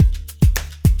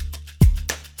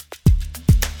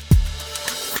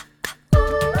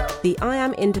the I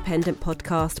Am Independent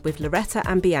podcast with Loretta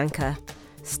and Bianca.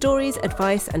 Stories,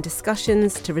 advice and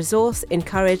discussions to resource,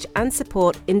 encourage and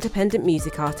support independent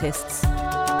music artists.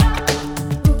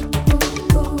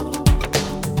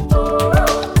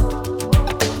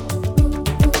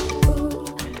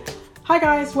 Hi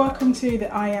guys, welcome to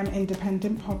the I Am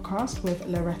Independent podcast with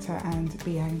Loretta and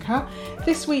Bianca.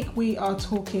 This week we are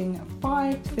talking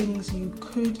 5 things you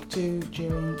could do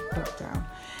during lockdown.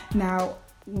 Now,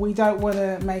 we don't want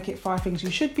to make it 5 things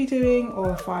you should be doing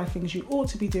or 5 things you ought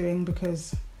to be doing,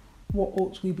 because what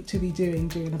ought we to be doing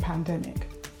during a pandemic?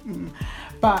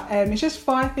 But it's just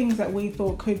 5 things that we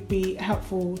thought could be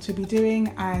helpful to be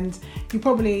doing, and you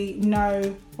probably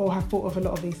know or have thought of a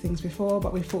lot of these things before,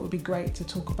 but we thought it would be great to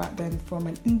talk about them from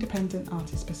an independent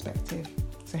artist perspective.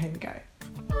 So here we go.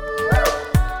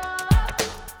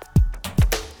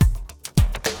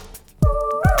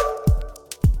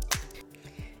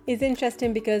 It's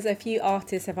interesting because a few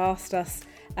artists have asked us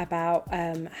about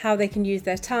how they can use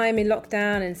their time in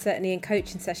lockdown, and certainly in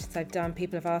coaching sessions I've done,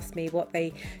 people have asked me what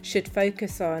they should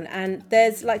focus on. And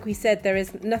there's, like we said, there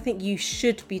is nothing you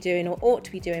should be doing or ought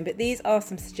to be doing, but these are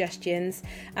some suggestions,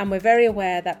 and we're very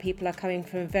aware that people are coming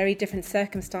from very different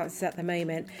circumstances at the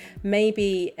moment.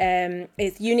 Maybe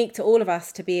it's unique to all of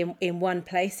us to be in one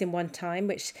place in one time,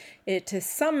 which to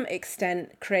some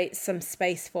extent creates some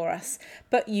space for us.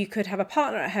 But you could have a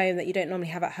partner at home that you don't normally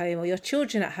have at home, or your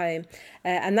children at home,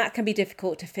 and that can be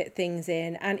difficult to fit things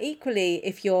in. And equally,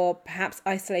 if you're perhaps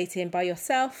isolating by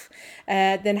yourself,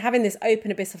 then having this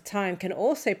open abyss of time can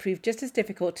also prove just as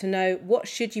difficult to know what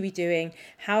should you be doing,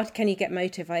 how can you get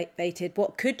motivated,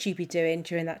 what could you be doing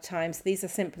during that time. So these are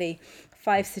simply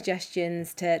 5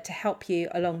 suggestions to help you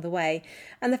along the way.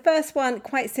 And the first one,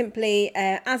 quite simply,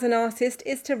 as an artist,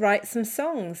 is to write some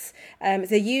songs.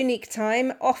 It's a unique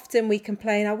time. Often we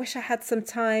complain, I wish I had some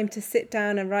time to sit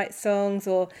down and write songs,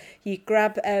 or you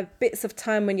grab bits of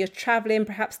time when you're traveling,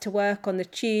 perhaps to work on the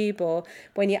tube, or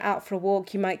when you're out for a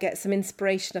walk, you might get some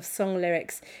inspiration of song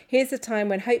lyrics. Here's a time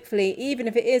when hopefully, even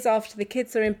if it is after the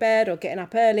kids are in bed or getting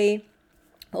up early,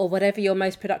 or whatever your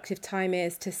most productive time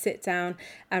is, to sit down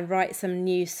and write some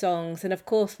new songs. And of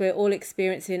course, we're all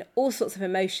experiencing all sorts of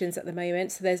emotions at the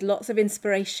moment, so there's lots of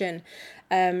inspiration.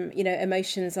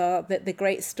 Emotions are the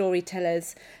great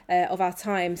storytellers of our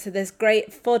time. So there's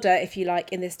great fodder, if you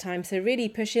like, in this time. So really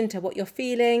push into what you're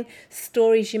feeling.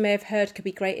 Stories you may have heard could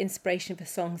be great inspiration for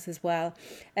songs as well.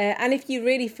 And if you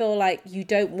really feel like you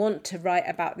don't want to write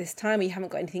about this time, or you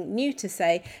haven't got anything new to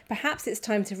say, perhaps it's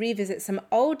time to revisit some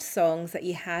old songs that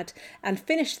you had and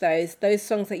finish those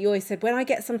songs that you always said, when I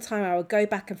get some time, I will go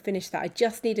back and finish that. I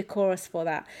just need a chorus for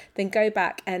that. Then go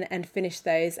back and finish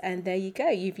those. And there you go.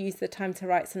 You've used the time to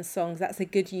write some songs. That's a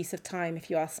good use of time, if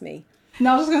you ask me.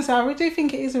 No, I was just going to say, I really do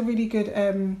think it is a really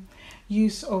good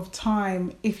use of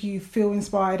time if you feel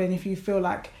inspired and if you feel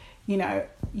like,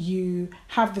 you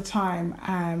have the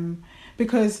time,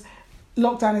 because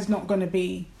lockdown is not going to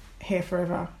be here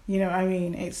forever. You know what I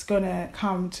mean? It's going to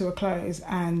come to a close,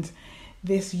 and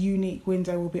this unique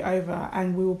window will be over,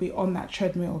 and we will be on that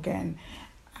treadmill again.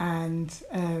 And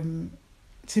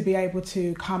to be able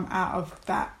to come out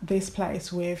of this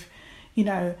place with, we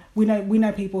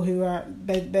know people who are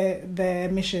their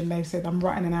mission. They've said, I'm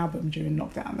writing an album during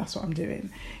lockdown. That's what I'm doing,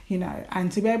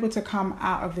 and to be able to come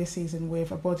out of this season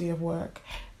with a body of work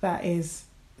that is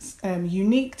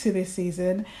unique to this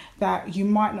season, that you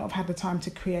might not have had the time to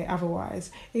create otherwise,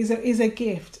 is a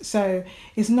gift. So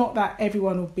it's not that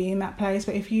everyone will be in that place,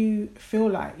 but if you feel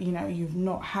like you've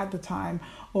not had the time,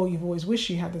 or you've always wished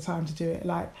you had the time to do it,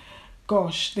 like,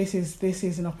 gosh, this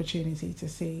is an opportunity to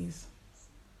seize.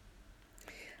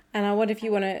 And I wonder if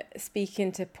you want to speak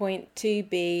into point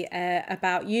 2B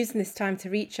about using this time to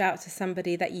reach out to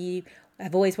somebody that you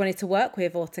have always wanted to work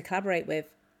with or to collaborate with.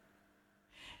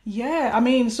 Yeah, I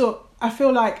mean, so I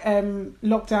feel like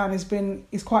lockdown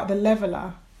is quite the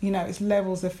leveler. It's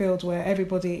levels the field where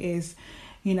everybody is,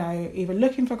 either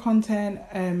looking for content,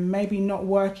 maybe not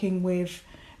working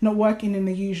in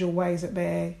the usual ways that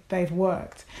they've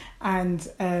worked, and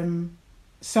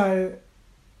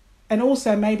and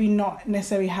also maybe not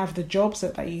necessarily have the jobs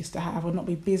that they used to have, or not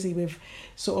be busy with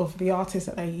sort of the artists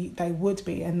that they would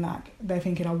be, and that they're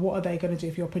thinking, what are they going to do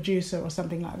if you're a producer or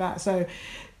something like that. So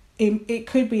it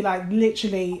could be like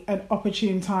literally an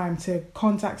opportune time to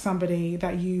contact somebody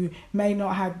that you may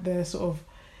not have the sort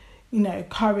of,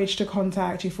 courage to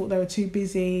contact. You thought they were too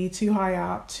busy, too high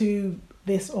up, too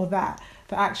this or that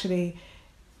actually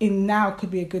now could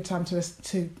be a good time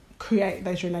to create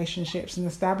those relationships and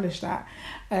establish that,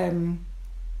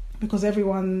 because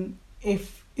everyone,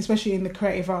 especially in the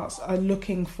creative arts, are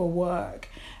looking for work,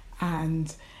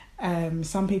 and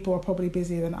Some people are probably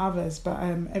busier than others, but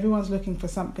everyone's looking for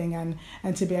something,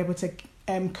 and to be able to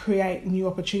create new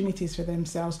opportunities for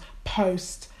themselves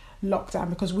post lockdown,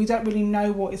 because we don't really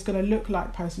know what it's going to look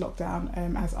like post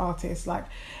lockdown as artists. Like,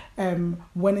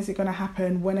 when is it going to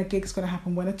happen? When are gigs going to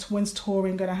happen? When's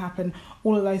touring going to happen?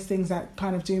 All of those things that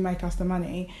kind of do make us the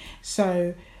money.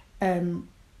 So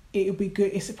it would be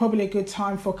good. It's probably a good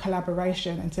time for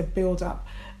collaboration and to build up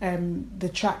the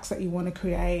tracks that you want to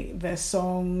create, the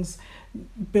songs,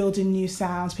 building new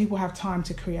sounds. People have time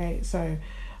to create. So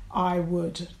I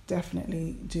would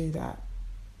definitely do that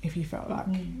if you felt like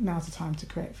now's the time to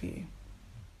create for you.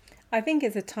 I think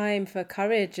it's a time for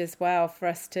courage as well, for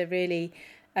us to really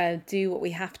do what we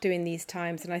have to in these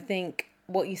times. And I think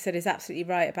what you said is absolutely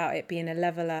right about it being a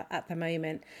leveler at the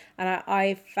moment. And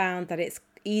I found that it's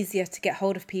easier to get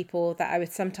hold of people that I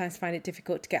would sometimes find it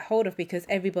difficult to get hold of, because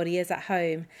everybody is at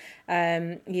home,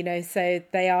 so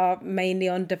they are mainly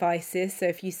on devices. So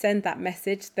if you send that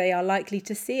message, they are likely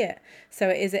to see it. So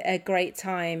it is a great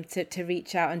time to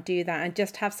reach out and do that, and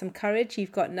just have some courage.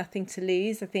 You've got nothing to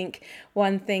lose. I think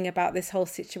one thing about this whole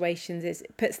situation is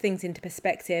it puts things into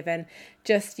perspective, and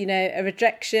just, a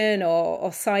rejection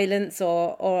or silence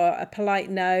or a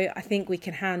polite no, I think we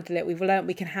can handle it. We've learned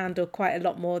we can handle quite a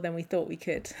lot more than we thought we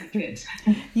could.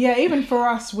 Yeah, even for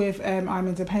us with I'm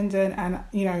Independent, and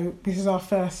this is our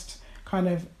first kind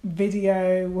of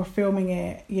video. We're filming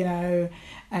it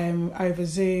over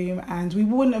Zoom, and we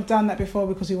wouldn't have done that before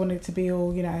because we wanted it to be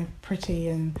all pretty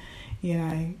and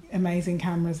amazing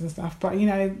cameras and stuff. But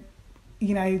the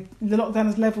lockdown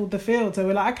has leveled the field, so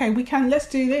we're like, okay, let's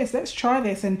do this, let's try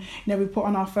this. And we put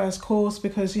on our first course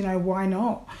because why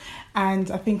not?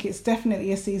 And I think it's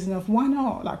definitely a season of why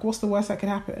not? Like, what's the worst that could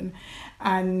happen?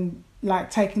 And like,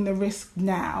 taking the risk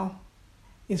now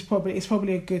is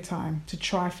probably a good time to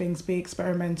try things, be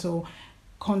experimental,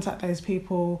 contact those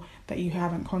people that you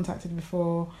haven't contacted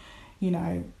before,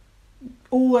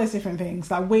 all those different things.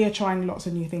 Like, we are trying lots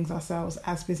of new things ourselves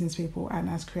as business people and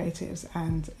as creatives,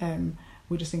 and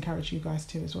we just encourage you guys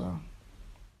to as well.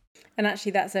 And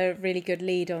actually, that's a really good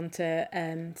lead on to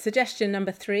suggestion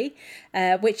number 3,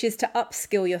 which is to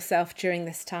upskill yourself during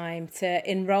this time, to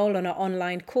enroll on an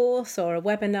online course or a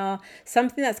webinar,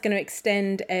 something that's going to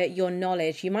extend your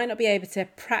knowledge. You might not be able to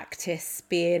practice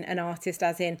being an artist,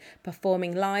 as in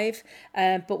performing live,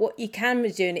 but what you can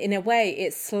be doing, in a way,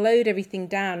 it's slowed everything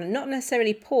down, and not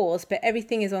necessarily pause, but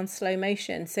everything is on slow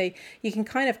motion. So you can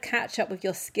kind of catch up with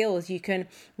your skills. You can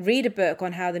read a book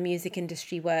on how the music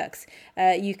industry works.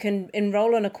 You can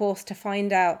enroll on a course to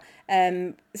find out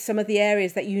some of the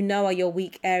areas that are your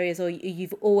weak areas, or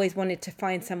you've always wanted to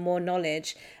find some more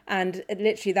knowledge. And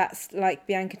literally, that's, like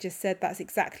Bianca just said, that's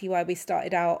exactly why we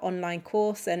started our online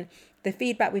course. And the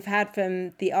feedback we've had from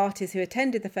the artists who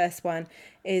attended the first one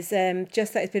is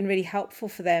just that it's been really helpful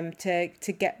for them to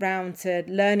get round to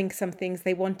learning some things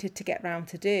they wanted to get round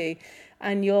to do.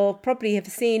 And you'll probably have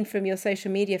seen from your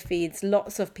social media feeds,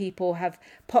 lots of people have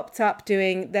popped up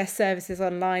doing their services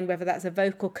online, whether that's a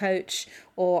vocal coach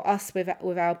or us with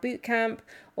our boot camp,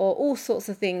 or all sorts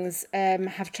of things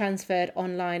have transferred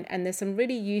online. And there's some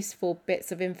really useful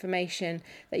bits of information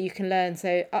that you can learn.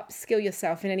 So upskill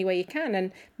yourself in any way you can,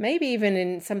 and maybe even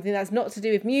in something that's not to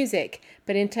do with music,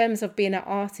 but in terms of being an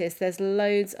artist, there's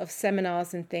loads of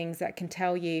seminars and things that can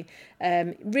tell you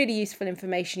really useful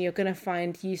information you're going to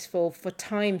find useful for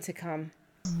time to come.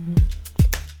 Mm-hmm.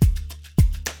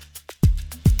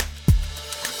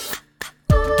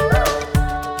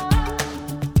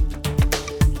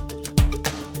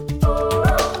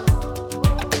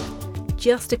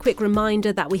 Just a quick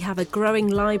reminder that we have a growing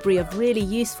library of really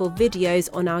useful videos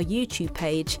on our YouTube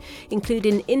page,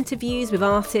 including interviews with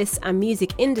artists and music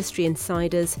industry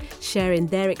insiders sharing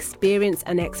their experience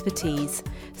and expertise.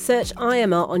 Search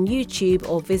IAMA on YouTube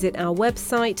or visit our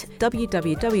website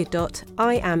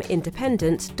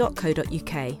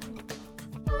www.iamindependent.co.uk.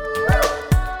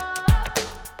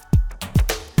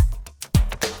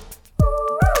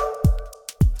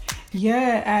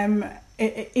 Yeah,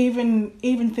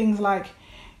 even things like,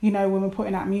 when we're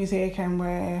putting out music and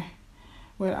I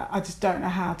just don't know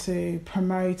how to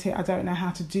promote it. I don't know how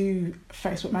to do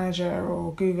Facebook Manager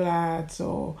or Google Ads,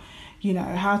 or I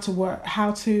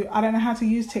don't know how to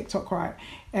use TikTok right.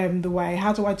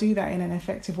 How do I do that in an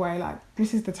effective way? Like,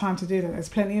 this is the time to do that. There's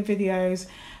plenty of videos,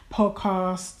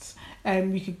 podcasts.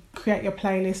 You could create your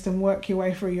playlist and work your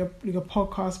way through your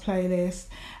podcast playlist.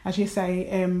 As you say,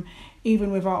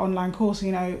 even with our online course,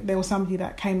 there was somebody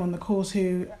that came on the course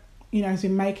who, has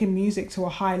been making music to a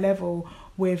high level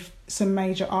with some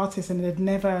major artists, and they'd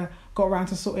never got around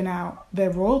to sorting out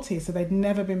their royalties, so they'd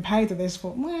never been paid. And they just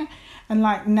thought, meh. And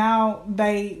like, now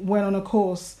they went on a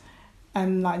course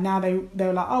and like now they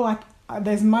were like, oh,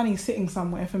 there's money sitting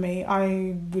somewhere for me.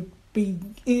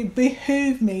 It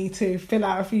behoove me to fill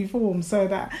out a few forms so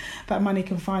that that money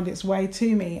can find its way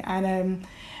to me.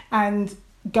 And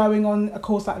going on a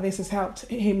course like this has helped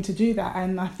him to do that.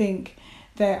 And I think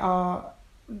there are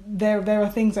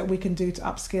things that we can do to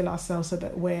upskill ourselves so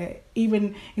that we're,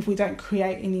 even if we don't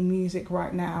create any music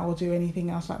right now or do anything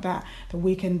else like that, that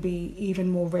we can be even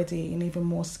more ready and even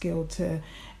more skilled to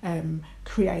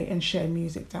create and share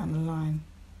music down the line.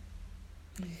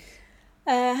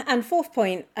 And fourth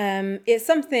point, it's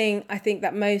something I think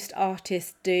that most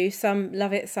artists do. Some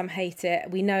love it, some hate it.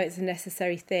 We know it's a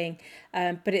necessary thing,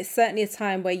 but it's certainly a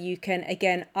time where you can,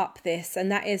 again, up this, and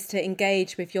that is to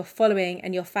engage with your following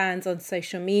and your fans on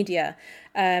social media.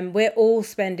 We're all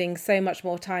spending so much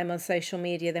more time on social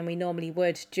media than we normally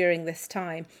would during this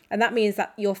time. And that means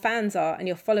that your fans are and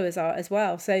your followers are as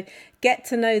well. So get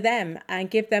to know them and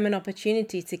give them an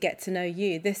opportunity to get to know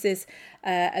you. This is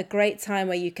a great time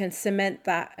where you can cement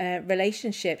that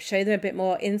relationship, show them a bit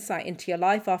more insight into your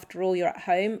life. After all, you're at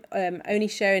home, only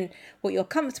showing what you're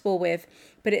comfortable with.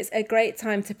 But it's a great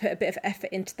time to put a bit of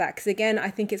effort into that. Because again, I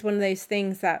think it's one of those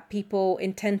things that people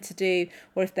intend to do,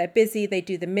 or if they're busy, they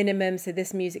do the minimum. So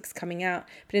this music's coming out.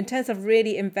 But in terms of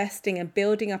really investing and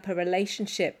building up a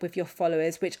relationship with your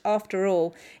followers, which after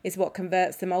all is what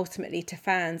converts them ultimately to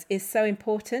fans, is so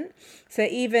important. So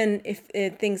even if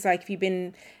things like, if you've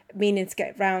been meaning to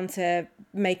get round to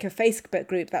make a Facebook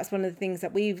group, that's one of the things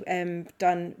that we've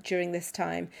done during this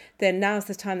time, then now's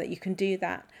the time that you can do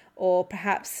that. Or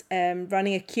perhaps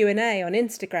running a Q&A on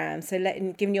Instagram, so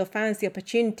giving your fans the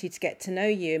opportunity to get to know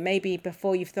you. Maybe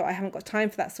before you've thought, I haven't got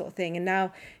time for that sort of thing, and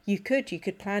now you could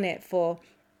plan it for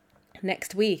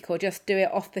next week, or just do it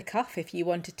off the cuff if you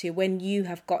wanted to, when you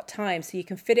have got time, so you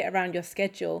can fit it around your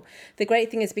schedule. The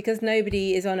great thing is, because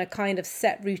nobody is on a kind of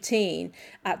set routine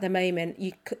at the moment,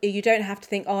 you don't have to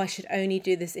think, oh, I should only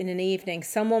do this in an evening.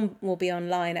 Someone will be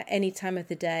online at any time of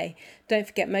the day. Don't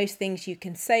forget, most things you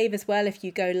can save as well if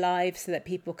you go live, so that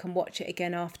people can watch it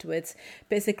again afterwards.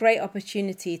 But it's a great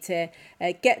opportunity to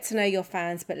get to know your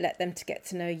fans, but let them to get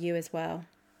to know you as well.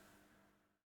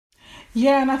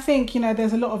 Yeah, and I think,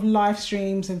 there's a lot of live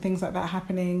streams and things like that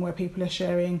happening where people are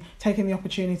taking the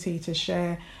opportunity to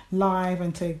share live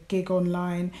and to gig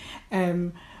online.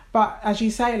 But as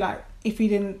you say, like,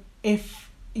 if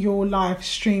your live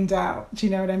streamed out, do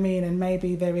you know what I mean? And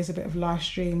maybe there is a bit of live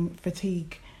stream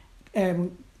fatigue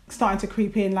starting to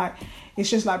creep in. Like, it's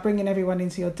just like bringing everyone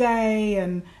into your day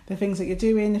and the things that you're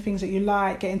doing, the things that you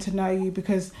like, getting to know you,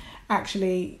 because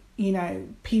actually,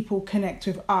 people connect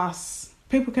with us.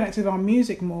 People connect with our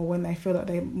music more when they feel that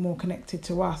they're more connected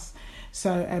to us.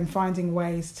 So finding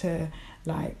ways to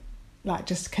like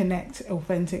just connect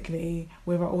authentically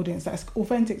with our audience that's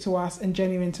authentic to us and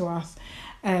genuine to us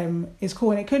is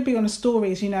cool. And it could be on the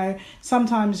stories.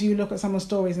 Sometimes you look at someone's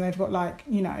stories and they've got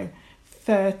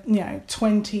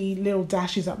 20 little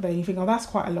dashes up there, and you think, oh, that's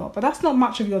quite a lot, but that's not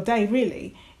much of your day,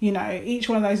 really. Each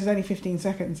one of those is only 15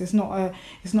 seconds. It's not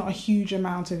a huge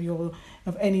amount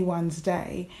of anyone's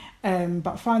day.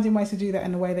 But finding ways to do that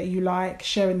in the way that you like,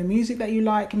 sharing the music that you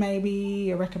like, maybe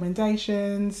your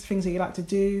recommendations, things that you like to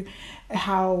do,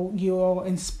 how you're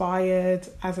inspired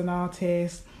as an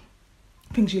artist,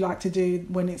 things you like to do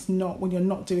when you're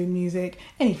not doing music,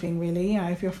 anything really.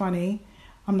 If you're funny,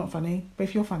 I'm not funny, but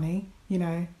if you're funny,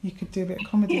 you could do a bit of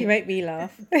comedy. You make me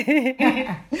laugh.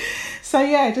 So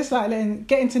yeah, just like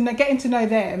getting to know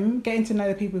them, getting to know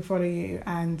the people who follow you,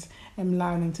 and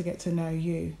allowing them to get to know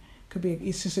you.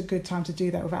 It's just a good time to do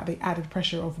that without the added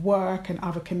pressure of work and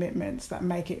other commitments that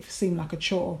make it seem like a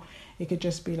chore. It could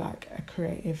just be like a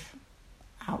creative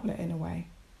outlet in a way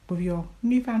with your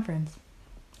newfound friends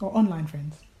or online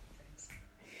friends.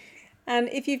 And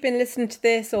if you've been listening to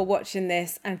this or watching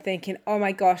this and thinking, oh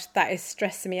my gosh, that is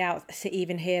stressing me out to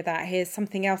even hear that, here's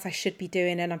something else I should be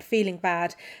doing and I'm feeling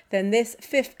bad, then this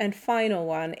fifth and final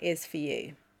one is for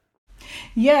you.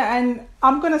 Yeah, and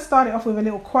I'm going to start it off with a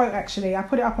little quote, actually. I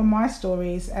put it up on my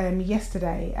stories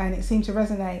yesterday and it seemed to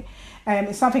resonate.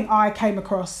 It's something I came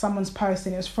across, someone's post,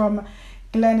 and it was from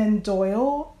Glennon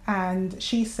Doyle, and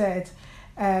she said,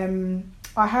 I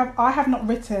have not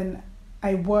written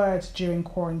a word during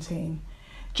quarantine.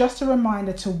 Just a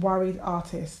reminder to worried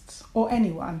artists or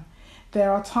anyone.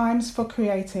 There are times for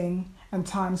creating and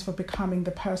times for becoming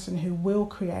the person who will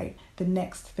create the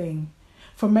next thing.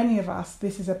 For many of us,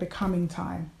 this is a becoming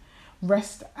time.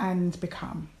 Rest and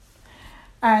become.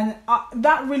 And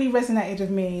that really resonated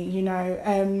with me.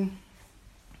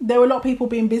 There are a lot of people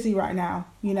being busy right now.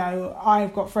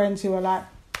 I've got friends who are like,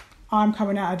 I'm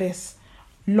coming out of this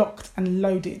locked and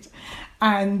loaded.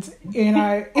 And, you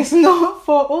know, it's not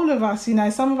for all of us. You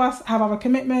know, some of us have other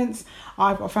commitments.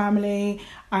 I've got family.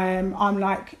 I'm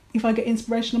like, if I get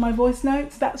inspiration on my voice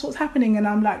notes, that's what's happening. And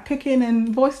I'm like cooking and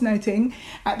voice noting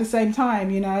at the same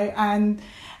time, you know.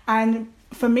 And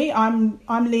for me, I'm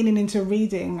leaning into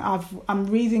reading. I'm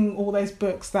reading all those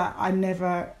books that I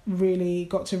never really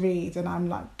got to read. And I'm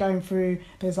like going through,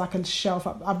 there's like a shelf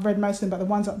up. I've read most of them, but the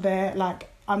ones up there, like,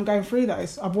 I'm going through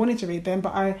those. I've wanted to read them,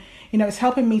 but it's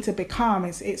helping me to become.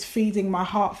 It's feeding my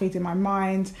heart, feeding my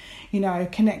mind, you know,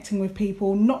 connecting with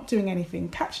people, not doing anything,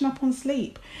 catching up on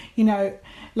sleep. You know,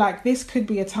 like this could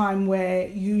be a time where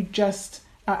you just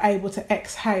are able to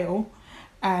exhale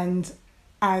and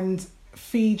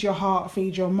feed your heart,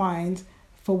 feed your mind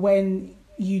for when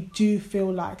you do feel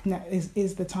like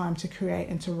is the time to create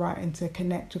and to write and to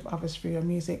connect with others through your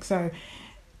music. So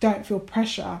don't feel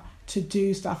pressure to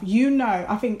do stuff. You know,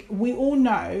 I think we all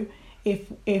know if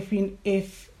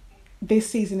this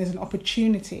season is an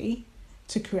opportunity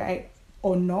to create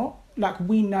or not. Like,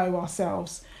 we know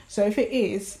ourselves. So if it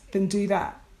is, then do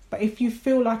that. But if you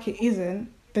feel like it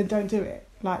isn't, then don't do it.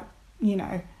 Like, you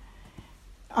know,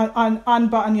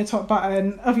 unbutton your top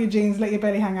button of your jeans, let your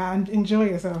belly hang out and enjoy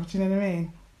yourself. Do you know what I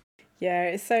mean? Yeah,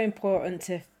 it's so important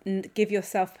to give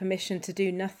yourself permission to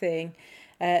do nothing.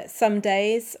 Some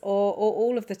days or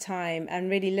all of the time, and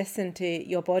really listen to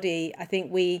your body. I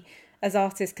think we as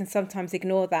artists can sometimes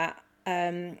ignore that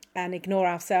and ignore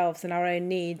ourselves and our own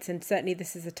needs, and certainly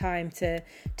this is a time to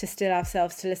still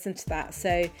ourselves, to listen to that.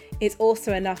 So it's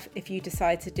also enough if you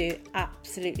decide to do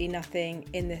absolutely nothing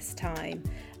in this time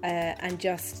and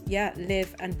just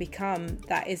live and become.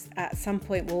 That is at some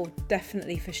point will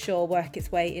definitely for sure work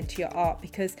its way into your art,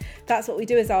 because that's what we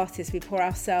do as artists. We pour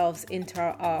ourselves into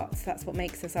our arts. That's what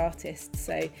makes us artists.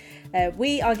 So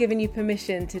we are giving you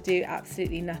permission to do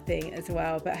absolutely nothing as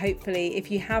well. But hopefully,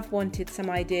 if you have wanted some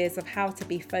ideas of how to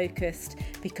be focused,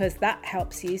 because that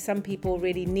helps you, some people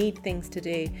really need things to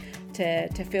do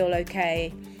to feel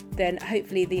okay, then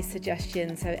hopefully these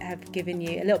suggestions have given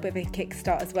you a little bit of a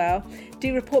kickstart as well.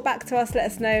 Do report back to us, let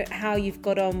us know how you've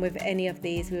got on with any of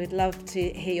these. We would love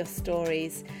to hear your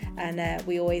stories, and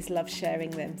we always love sharing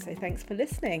them. So thanks for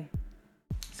listening.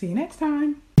 See you next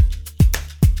time.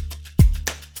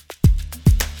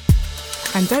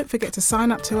 And don't forget to sign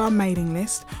up to our mailing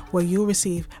list, where you'll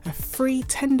receive a free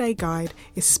 10-day guide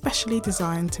especially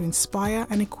designed to inspire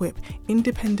and equip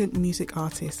independent music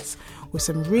artists with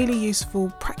some really useful,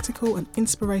 practical and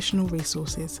inspirational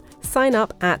resources. Sign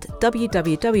up at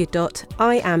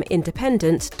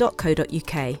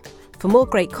www.iamindependent.co.uk. For more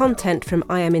great content from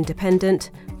I Am Independent,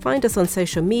 find us on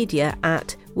social media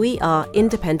at We Are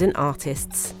Independent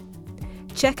Artists.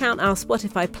 Check out our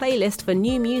Spotify playlist for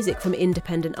new music from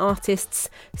independent artists.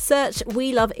 Search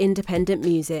We Love Independent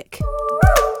Music.